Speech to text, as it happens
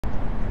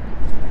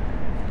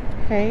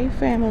Hey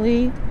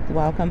family,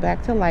 welcome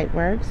back to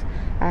Lightworks.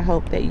 I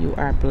hope that you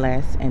are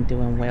blessed and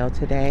doing well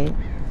today.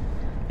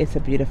 It's a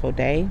beautiful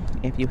day.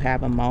 If you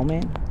have a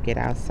moment, get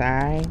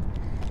outside,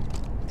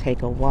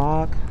 take a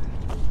walk,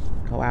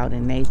 go out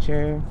in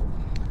nature.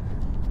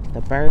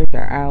 The birds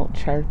are out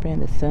chirping,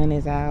 the sun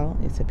is out.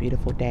 It's a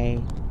beautiful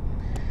day.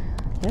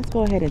 Let's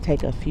go ahead and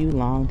take a few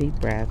long deep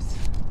breaths.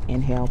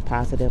 Inhale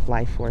positive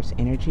life force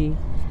energy.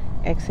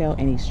 Exhale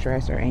any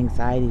stress or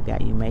anxiety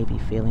that you may be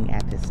feeling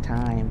at this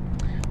time.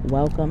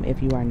 Welcome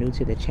if you are new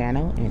to the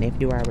channel, and if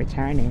you are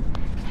returning,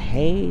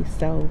 hey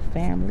soul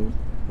family,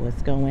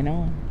 what's going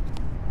on?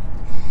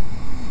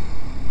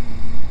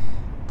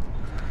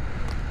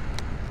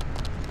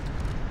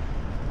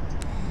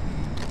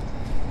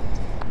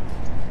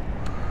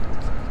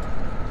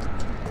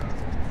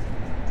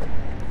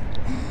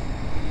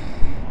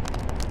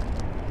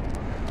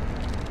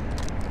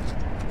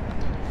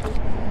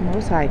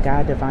 Most High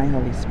God, Divine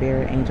Holy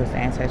Spirit, angels,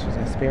 ancestors,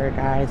 and spirit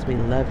guides, we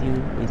love you.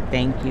 We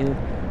thank you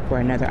for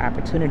another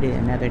opportunity,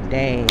 another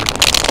day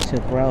to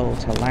grow,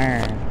 to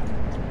learn.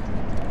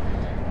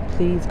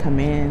 Please come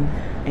in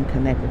and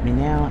connect with me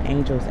now.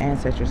 Angels,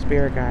 ancestors,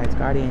 spirit guides,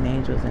 guardian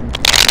angels, and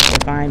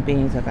divine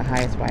beings of the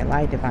highest white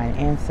light, divine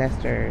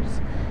ancestors.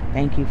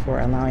 Thank you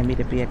for allowing me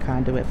to be a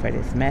conduit for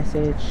this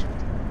message.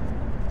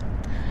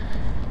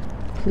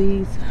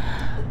 Please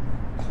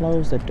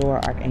close the door,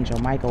 Archangel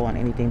Michael, on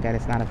anything that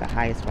is not of the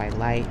highest white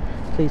light.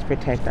 Please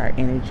protect our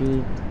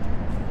energy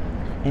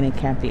and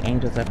encamp the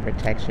angels of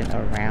protection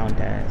around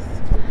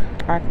us.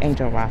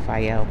 Archangel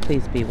Raphael,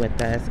 please be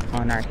with us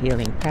on our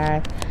healing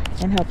path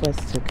and help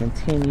us to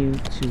continue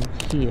to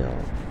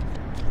heal.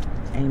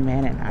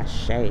 Amen and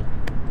Ashe.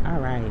 All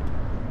right.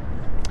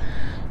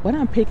 What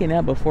I'm picking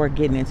up before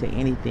getting into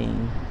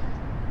anything,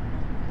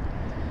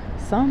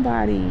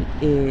 somebody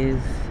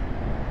is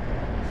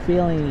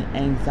feeling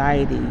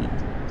anxiety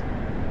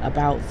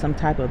about some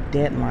type of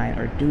deadline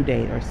or due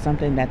date or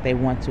something that they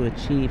want to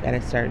achieve at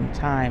a certain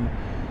time.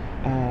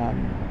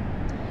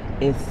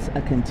 It's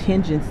a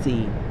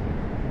contingency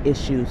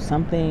issue.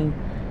 Something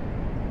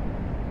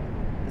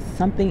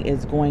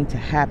is going to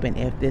happen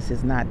if this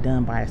is not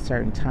done by a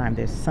certain time.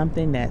 There's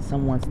something that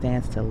someone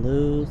stands to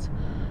lose.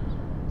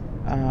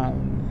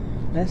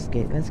 Let's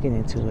get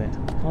into it.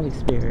 Holy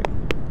Spirit,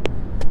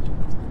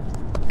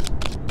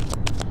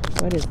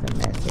 what is the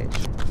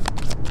message?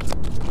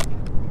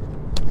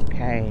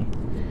 Okay,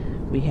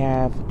 we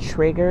have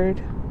triggered,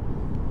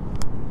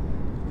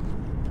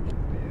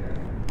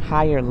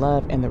 higher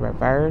love in the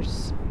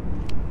reverse,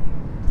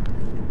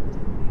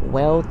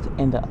 wealth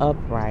in the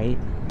upright,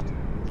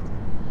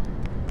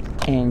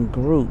 and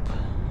group.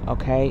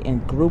 Okay,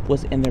 and group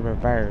was in the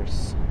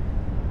reverse.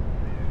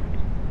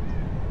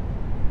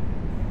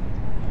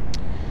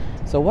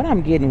 So what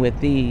I'm getting with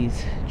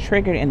these,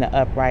 triggered in the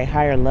upright,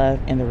 higher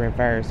love in the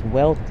reverse,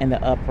 wealth in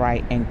the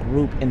upright, and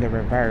group in the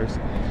reverse,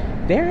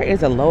 there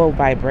is a low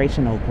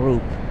vibrational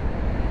group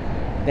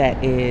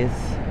that is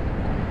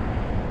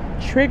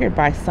triggered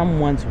by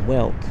someone's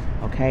wealth.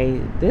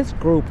 Okay, this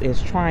group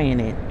is trying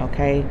it.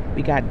 Okay,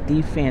 we got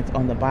defense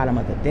on the bottom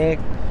of the deck.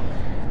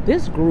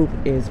 This group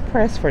is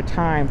pressed for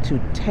time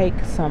to take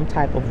some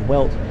type of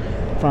wealth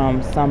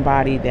from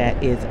somebody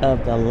that is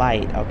of the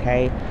light.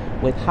 Okay,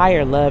 with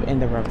higher love in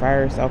the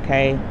reverse.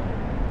 Okay,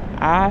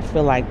 I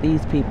feel like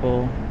these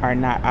people are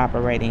not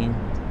operating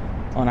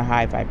on a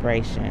high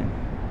vibration.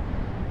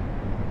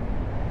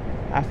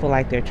 I feel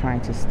like they're trying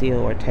to steal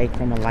or take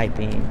from a light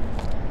being.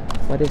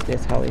 What is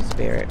this, Holy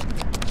Spirit?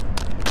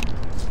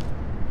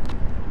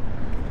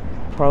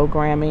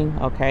 Programming,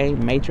 okay,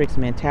 matrix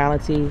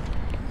mentality,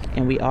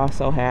 and we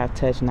also have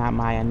touch not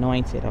my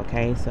anointed.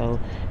 Okay, so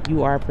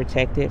you are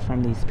protected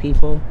from these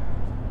people.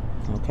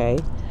 Okay,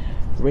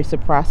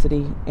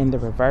 reciprocity in the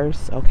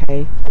reverse.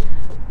 Okay,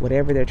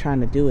 whatever they're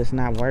trying to do is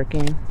not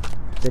working.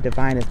 The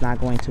divine is not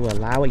going to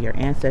allow it. Your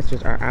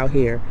ancestors are out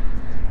here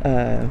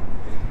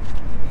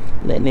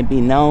letting it be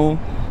known.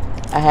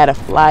 I had a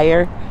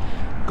flyer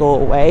go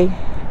away.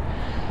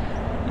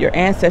 Your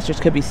ancestors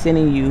could be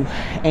sending you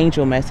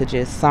angel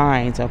messages,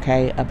 signs,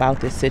 okay,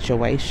 about this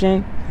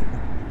situation.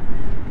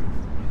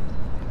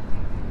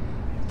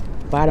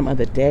 Bottom of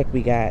the deck,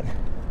 we got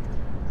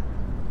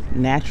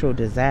natural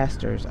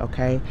disasters.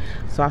 Okay,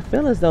 so I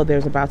feel as though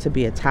there's about to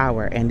be a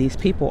tower, and these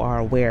people are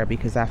aware,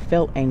 because I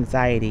felt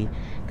anxiety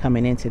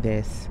coming into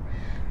this.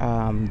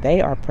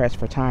 They are pressed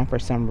for time for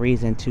some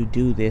reason to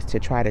do this, to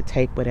try to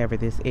take whatever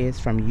this is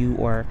from you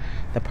or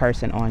the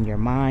person on your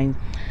mind.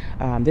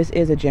 This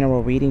is a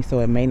general reading, so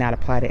it may not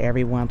apply to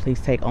everyone.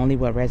 Please take only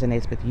what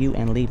resonates with you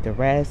and leave the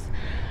rest.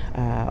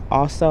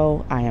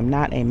 Also, I am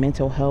not a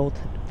mental health,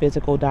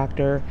 physical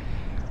doctor,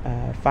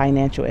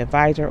 financial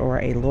advisor, or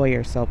a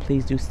lawyer, so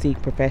please do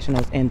seek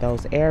professionals in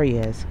those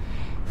areas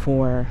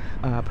for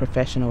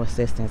professional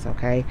assistance.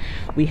 Okay,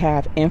 we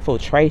have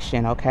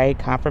infiltration. Okay,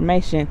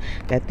 confirmation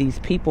that these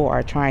people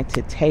are trying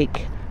to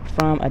take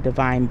from a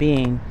divine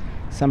being,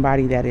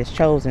 somebody that is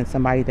chosen,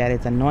 somebody that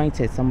is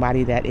anointed,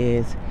 somebody that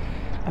is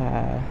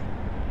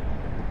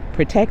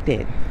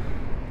protected.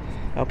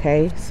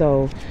 Okay,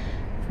 so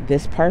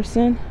this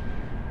person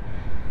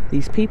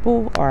These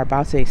people are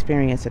about to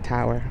experience a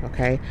tower,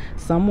 okay?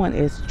 Someone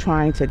is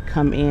trying to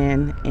come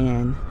in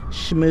and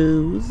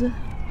schmooze.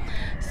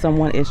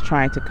 Someone is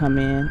trying to come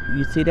in.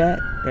 You see that?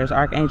 There's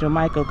Archangel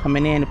Michael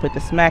coming in to put the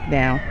smack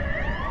down.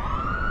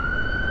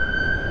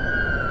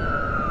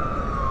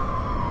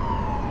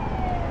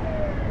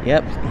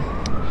 Yep.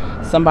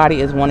 Somebody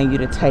is wanting you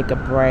to take a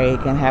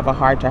break and have a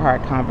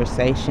heart-to-heart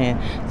conversation.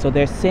 So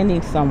they're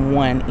sending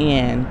someone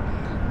in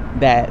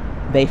that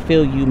they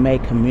feel you may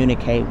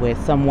communicate with,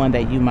 someone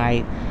that you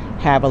might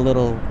have a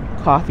little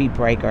coffee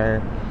break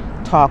or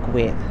talk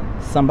with,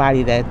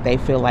 somebody that they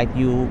feel like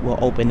you will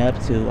open up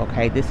to,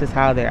 okay? This is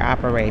how they're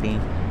operating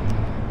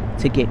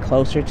to get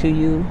closer to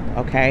you,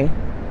 okay?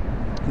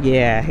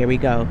 Yeah, here we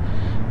go.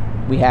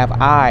 We have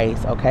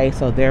eyes, okay?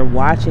 So they're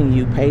watching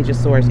you, Page of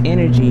Swords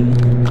energy.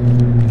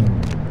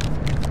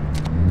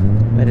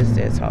 What is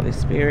this, Holy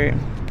Spirit?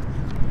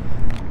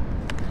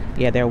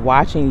 Yeah, they're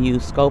watching you,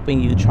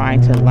 scoping you,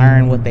 trying to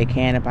learn what they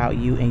can about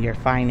you and your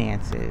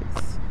finances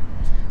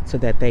so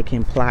that they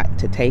can plot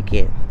to take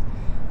it,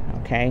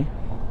 okay?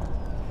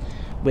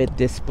 With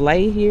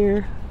display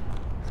here,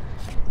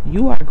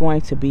 you are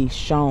going to be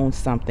shown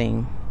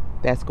something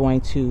that's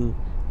going to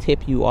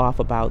tip you off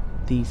about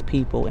these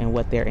people and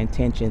what their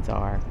intentions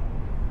are.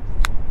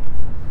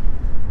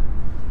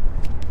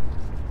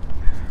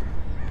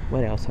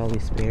 What else, Holy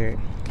Spirit?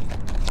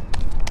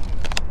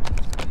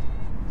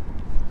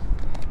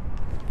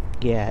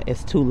 Yeah,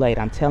 it's too late.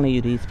 I'm telling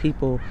you, these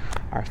people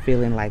are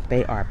feeling like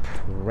they are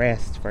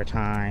pressed for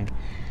time.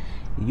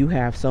 You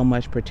have so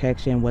much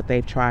protection. What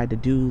they've tried to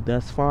do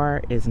thus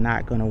far is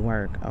not going to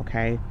work,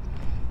 okay?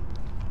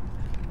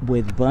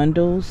 With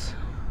bundles.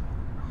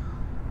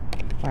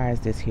 Why is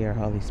this here,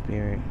 Holy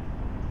Spirit?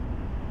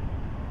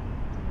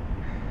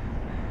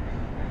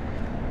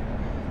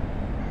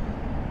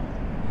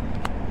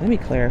 Let me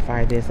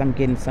clarify this. I'm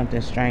getting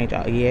something strange.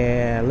 Oh,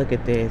 yeah, look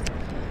at this.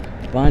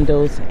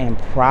 Bundles and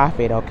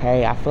profit,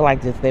 okay? I feel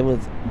like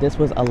this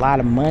was a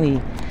lot of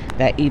money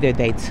that either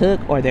they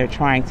took or they're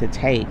trying to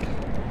take.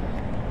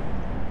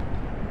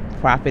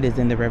 Profit is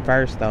in the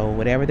reverse, though.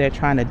 Whatever they're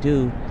trying to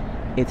do,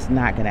 it's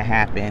not going to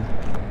happen.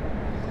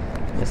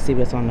 Let's see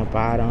what's on the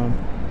bottom.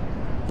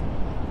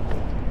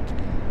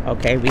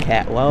 Okay, we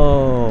have,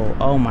 whoa,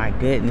 oh my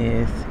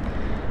goodness.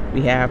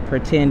 We have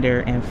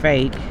pretender and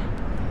fake.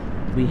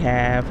 We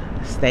have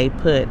stay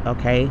put,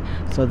 okay?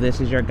 So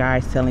this is your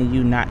guys telling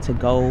you not to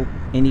go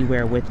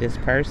anywhere with this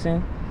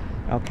person,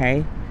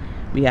 okay?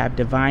 We have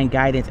divine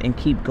guidance and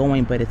keep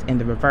going, but it's in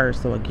the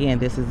reverse. So again,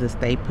 this is the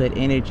stay put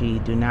energy.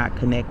 Do not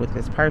connect with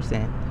this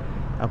person,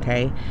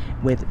 okay?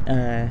 With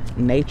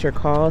nature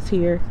calls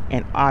here,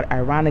 and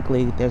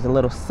ironically, there's a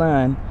little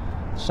sun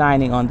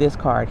shining on this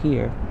card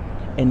here,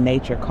 and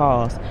nature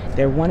calls.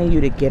 They're wanting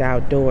you to get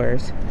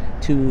outdoors,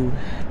 to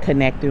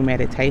connect through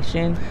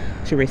meditation,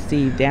 to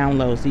receive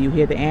downloads. Do you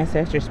hear the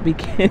ancestors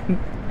speaking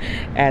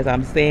as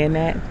I'm saying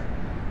that?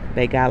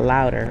 They got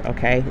louder,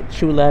 okay?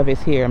 True love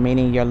is here,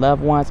 meaning your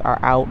loved ones are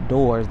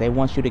outdoors. They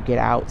want you to get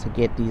out to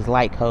get these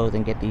light codes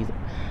and get these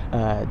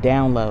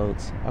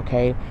downloads,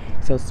 okay?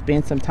 So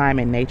spend some time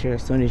in nature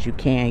as soon as you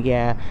can.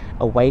 Yeah,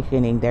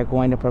 awakening, they're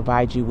going to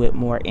provide you with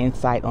more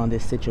insight on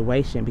this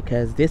situation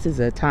because this is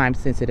a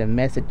time-sensitive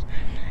message.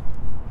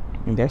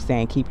 And they're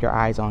saying keep your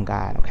eyes on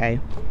God,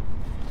 okay?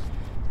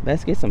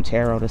 Let's get some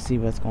tarot to see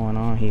what's going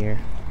on here.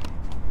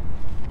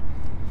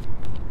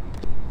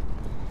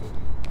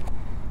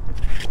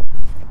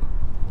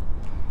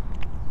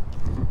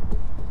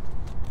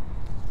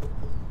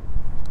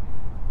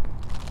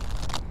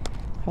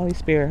 Holy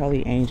Spirit,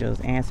 holy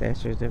angels,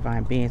 ancestors,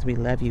 divine beings, we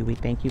love you. We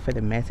thank you for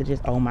the messages.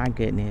 Oh my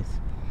goodness.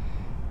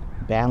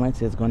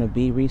 Balance is going to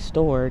be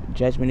restored.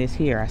 Judgment is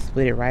here. I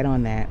split it right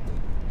on that.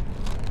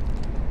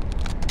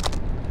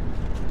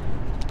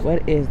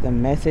 What is the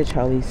message,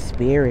 Holy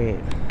Spirit?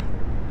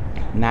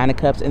 Nine of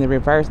Cups in the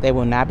reverse. They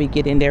will not be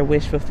getting their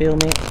wish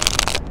fulfillment.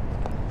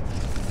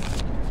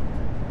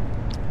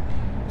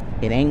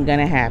 It ain't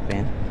gonna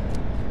happen.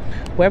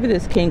 Whoever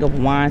this King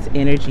of Wands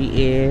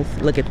energy is,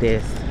 look at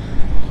this.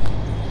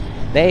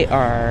 They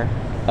are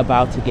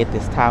about to get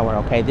this tower,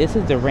 okay? This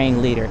is the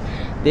ring leader.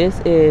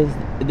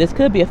 This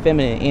could be a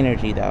feminine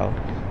energy, though.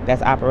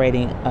 That's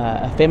operating,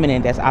 a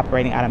feminine that's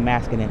operating out of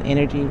masculine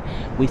energy.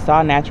 We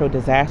saw natural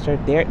disaster.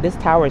 This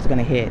tower is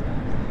gonna hit,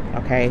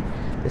 okay?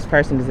 This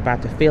person is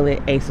about to feel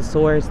it. Ace of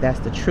Swords, that's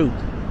the truth,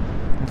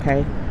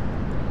 okay?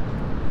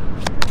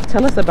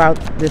 Tell us about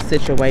this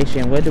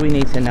situation. What do we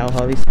need to know,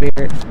 Holy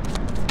Spirit?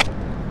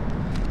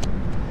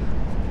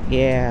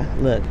 Yeah,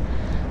 look.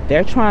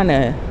 They're trying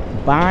to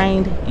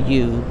bind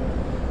you.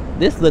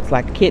 This looks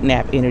like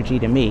kidnap energy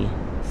to me.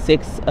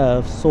 Six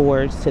of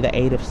Swords to the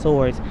Eight of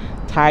Swords.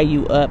 Tie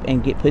you up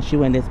and put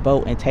you in this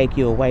boat and take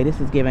you away.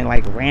 This is giving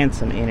like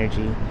ransom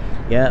energy.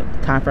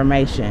 Yep,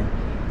 confirmation.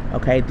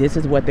 Okay, this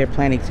is what they're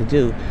planning to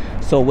do.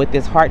 So with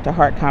this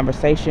heart-to-heart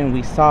conversation,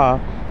 we saw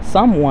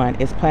someone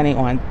is planning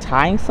on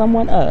tying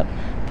someone up,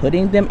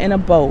 putting them in a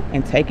boat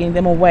and taking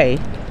them away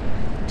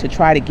to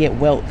try to get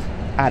wealth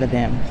out of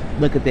them.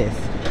 Look at this.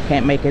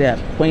 Can't make it up.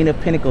 Queen of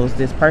Pentacles.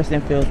 This person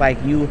feels like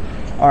you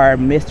are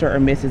Mr. or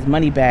Mrs.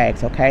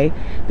 Moneybags, okay?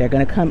 They're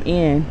going to come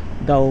in,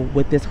 though,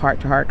 with this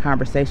heart-to-heart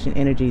conversation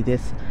energy,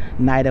 this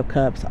Knight of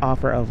Cups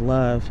offer of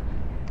love,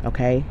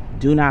 okay?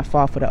 Do not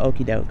fall for the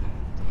okie doke.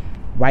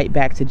 Right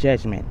back to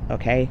judgment,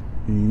 okay?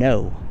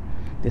 No,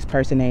 this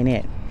person ain't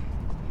it.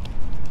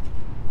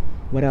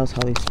 What else,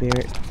 Holy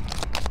Spirit?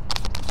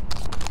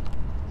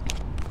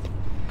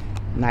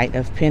 Knight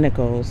of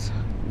Pentacles.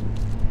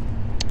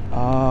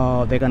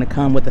 Oh, they're going to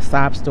come with a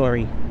sob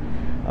story,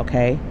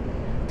 okay?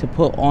 To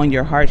put on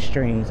your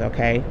heartstrings,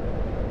 okay?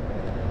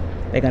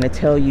 They're going to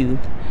tell you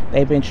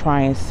they've been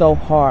trying so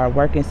hard,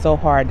 working so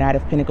hard, Knight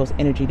of Pentacles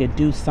energy, to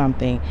do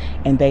something,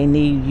 and they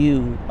need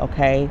you,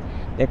 okay?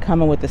 They're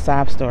coming with the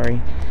sob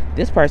story.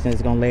 This person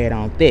is going to lay it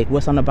on thick.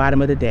 What's on the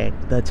bottom of the deck?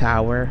 The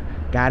Tower.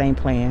 God ain't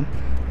playing.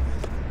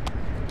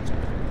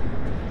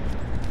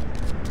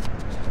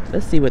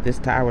 Let's see what this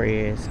Tower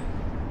is.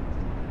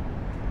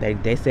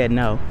 They said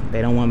no.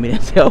 They don't want me to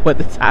tell what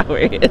the Tower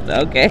is,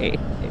 okay?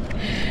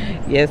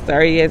 Yes,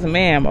 sir. Yes,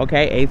 ma'am.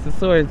 Okay, Ace of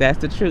Swords. That's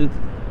the truth.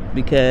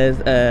 Because,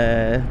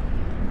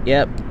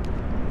 yep.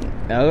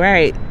 All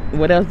right.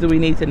 What else do we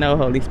need to know,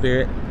 Holy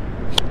Spirit?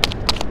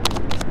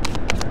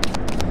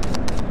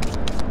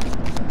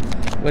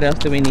 What else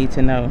do we need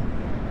to know?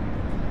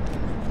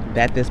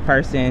 That this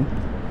person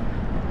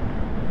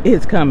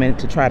is coming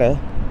to try to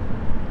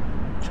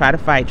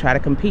fight, try to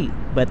compete,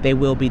 but they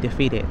will be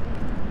defeated.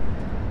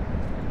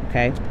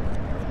 Okay?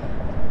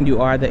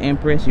 You are the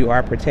Empress. You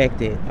are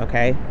protected,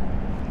 okay?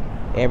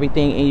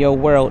 Everything in your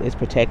world is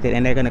protected,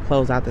 and they're going to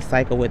close out the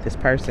cycle with this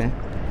person.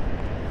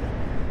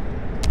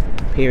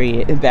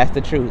 Period. That's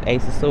the truth.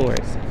 Ace of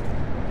Swords.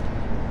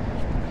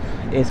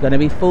 It's going to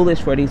be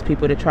foolish for these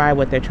people to try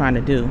what they're trying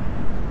to do.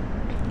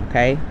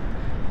 Okay?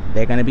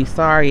 They're going to be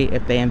sorry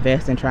if they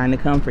invest in trying to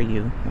come for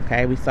you.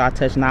 Okay? We saw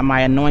touch not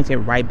my anointed,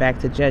 right back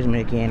to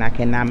judgment again. I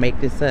cannot make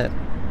this up.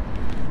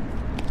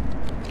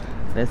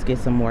 Let's get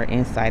some more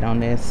insight on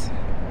this.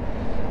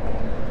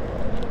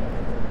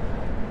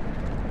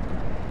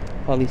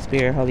 Holy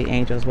Spirit, Holy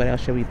Angels, what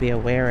else should we be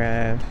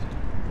aware of?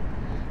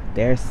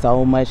 There's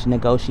so much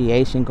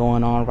negotiation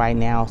going on right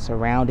now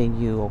surrounding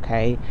you,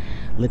 okay?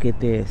 Look at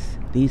this.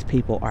 These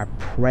people are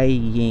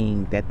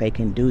praying that they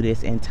can do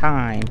this in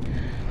time.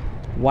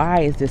 Why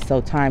is this so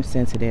time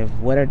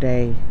sensitive? What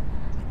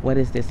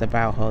is this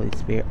about, Holy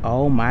Spirit?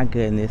 Oh my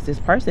goodness. This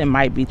person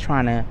might be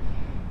trying to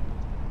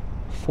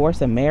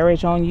force a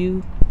marriage on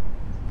you.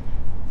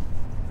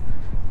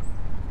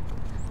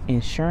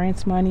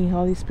 Insurance money,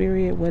 Holy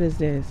Spirit. What is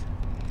this?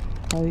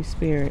 Holy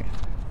Spirit.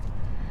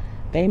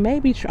 They may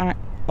be trying,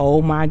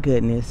 oh my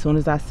goodness, as soon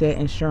as I said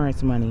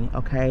insurance money,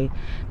 okay?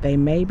 They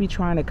may be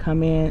trying to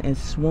come in and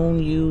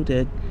swoon you,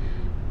 to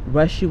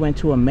rush you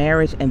into a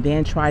marriage, and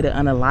then try to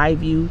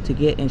unalive you to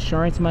get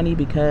insurance money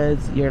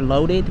because you're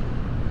loaded,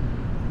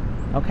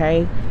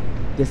 okay?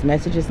 This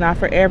message is not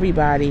for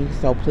everybody,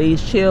 so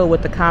please chill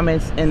with the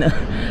comments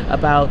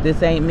about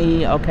this ain't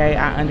me, okay?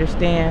 I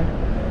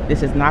understand.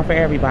 This is not for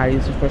everybody.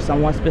 This is for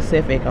someone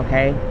specific,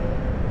 okay?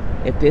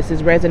 If this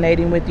is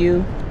resonating with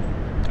you,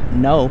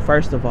 know,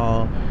 first of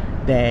all,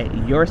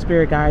 that your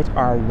spirit guides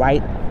are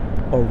right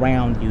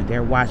around you.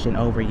 They're watching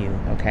over you,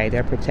 okay?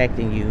 They're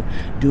protecting you.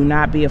 Do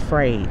not be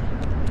afraid,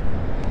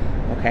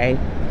 okay?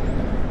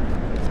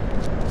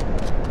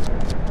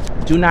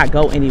 Do not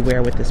go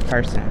anywhere with this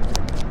person.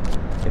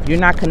 If you're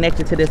not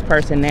connected to this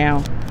person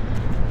now,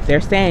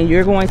 they're saying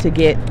you're going to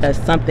get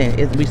something.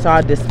 We saw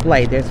a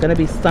display. There's going to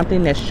be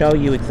something that show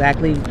you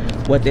exactly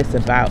what this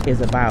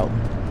is about,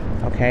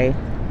 okay?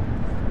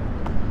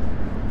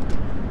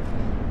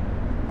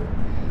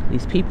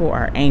 These people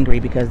are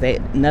angry because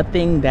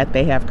nothing that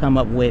they have come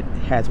up with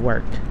has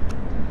worked.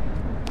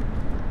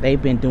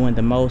 They've been doing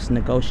the most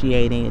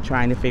negotiating and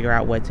trying to figure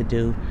out what to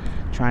do,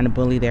 trying to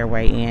bully their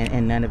way in,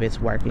 and none of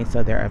it's working,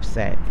 so they're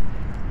upset.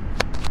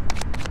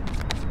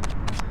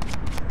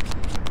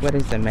 What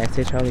is the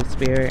message, Holy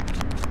Spirit?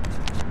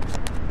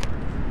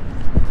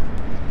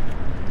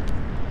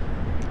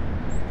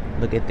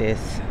 Look at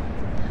this.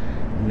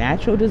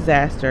 Natural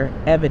disaster,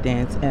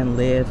 evidence, and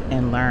live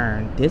and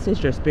learn. This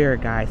is your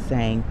spirit guide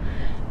saying,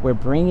 we're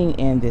bringing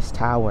in this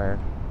Tower.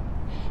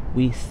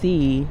 We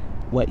see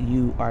what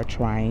you are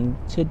trying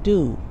to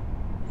do.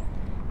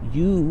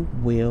 You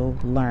will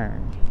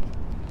learn.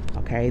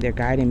 Okay, they're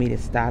guiding me to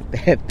stop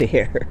that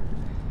there.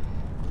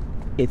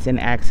 It's an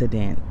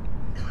accident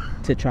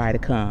to try to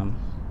come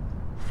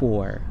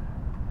for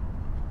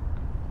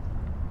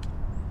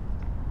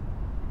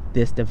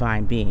this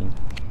divine being.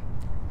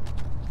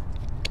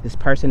 This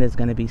person is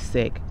going to be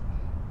sick.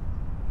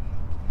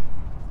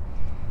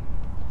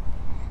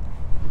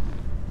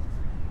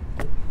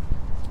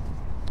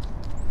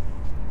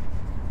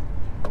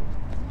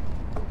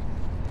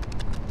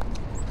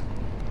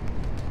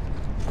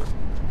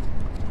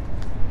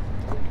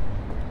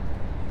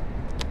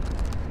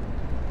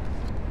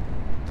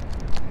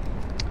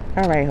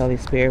 All right, Holy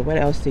Spirit, what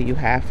else do you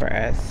have for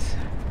us?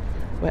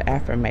 What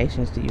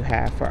affirmations do you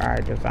have for our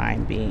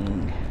divine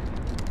being?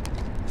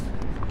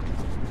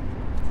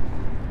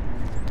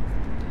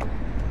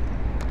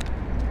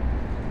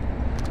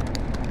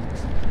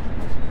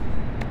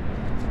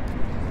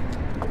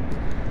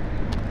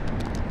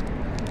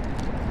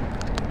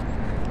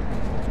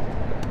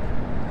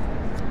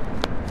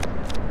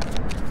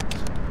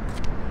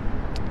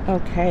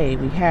 Okay,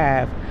 we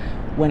have,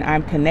 when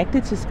I'm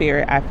connected to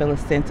spirit, I feel a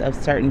sense of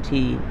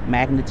certainty,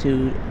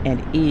 magnitude,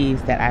 and ease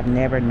that I've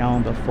never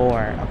known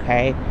before.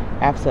 Okay,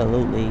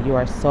 absolutely. You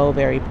are so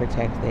very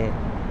protected.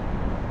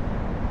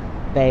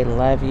 They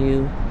love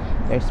you.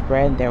 They're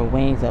spreading their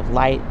wings of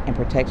light and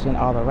protection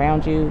all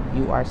around you.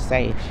 You are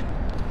safe.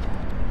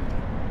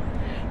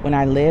 When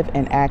I live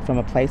and act from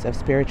a place of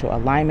spiritual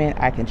alignment,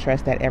 I can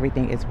trust that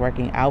everything is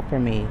working out for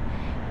me,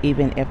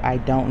 even if I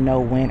don't know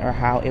when or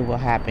how it will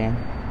happen.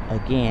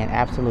 Again,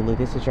 absolutely,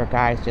 this is your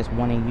guides just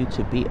wanting you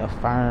to be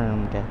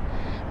affirmed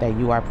that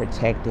you are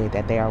protected,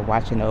 that they are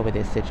watching over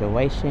this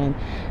situation,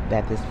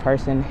 that this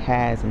person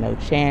has no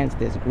chance,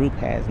 this group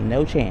has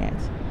no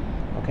chance.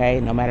 Okay,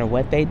 no matter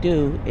what they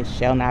do, it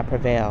shall not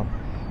prevail.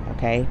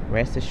 Okay,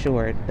 rest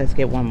assured. Let's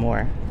get one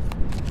more.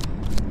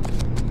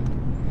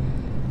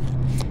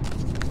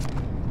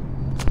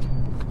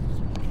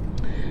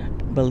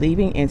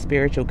 Believing in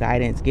spiritual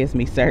guidance gives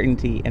me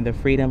certainty and the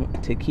freedom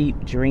to keep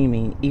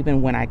dreaming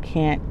even when I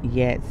can't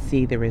yet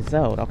see the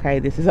result. Okay,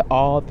 this is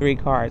all three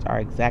cards are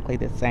exactly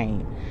the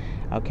same.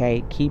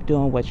 Okay, keep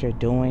doing what you're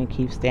doing.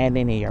 Keep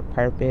standing in your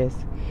purpose.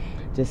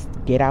 Just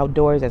get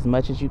outdoors as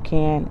much as you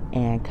can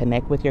and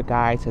connect with your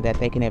guides so that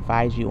they can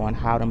advise you on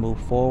how to move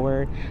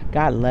forward.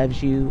 God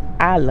loves you.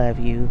 I love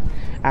you.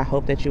 I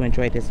hope that you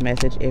enjoyed this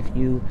message. If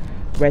you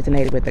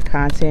resonated with the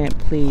content,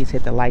 please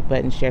hit the like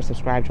button, share,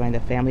 subscribe, join the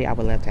family. I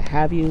would love to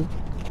have you.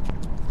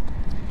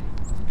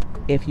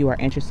 If you are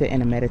interested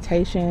in a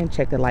meditation,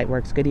 check the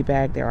Lightworks goodie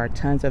bag. There are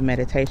tons of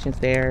meditations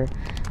there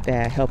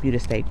that help you to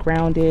stay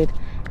grounded,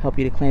 help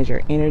you to cleanse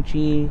your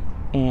energy,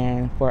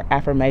 and for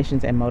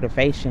affirmations and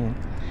motivation.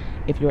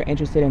 If you are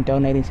interested in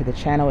donating to the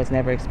channel, it's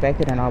never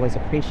expected and always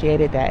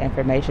appreciated. That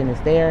information is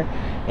there.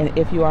 And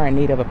if you are in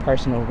need of a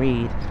personal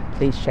read,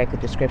 please check the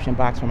description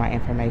box for my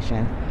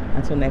information.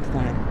 Until next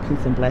time,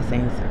 peace and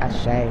blessings.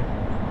 Ashe.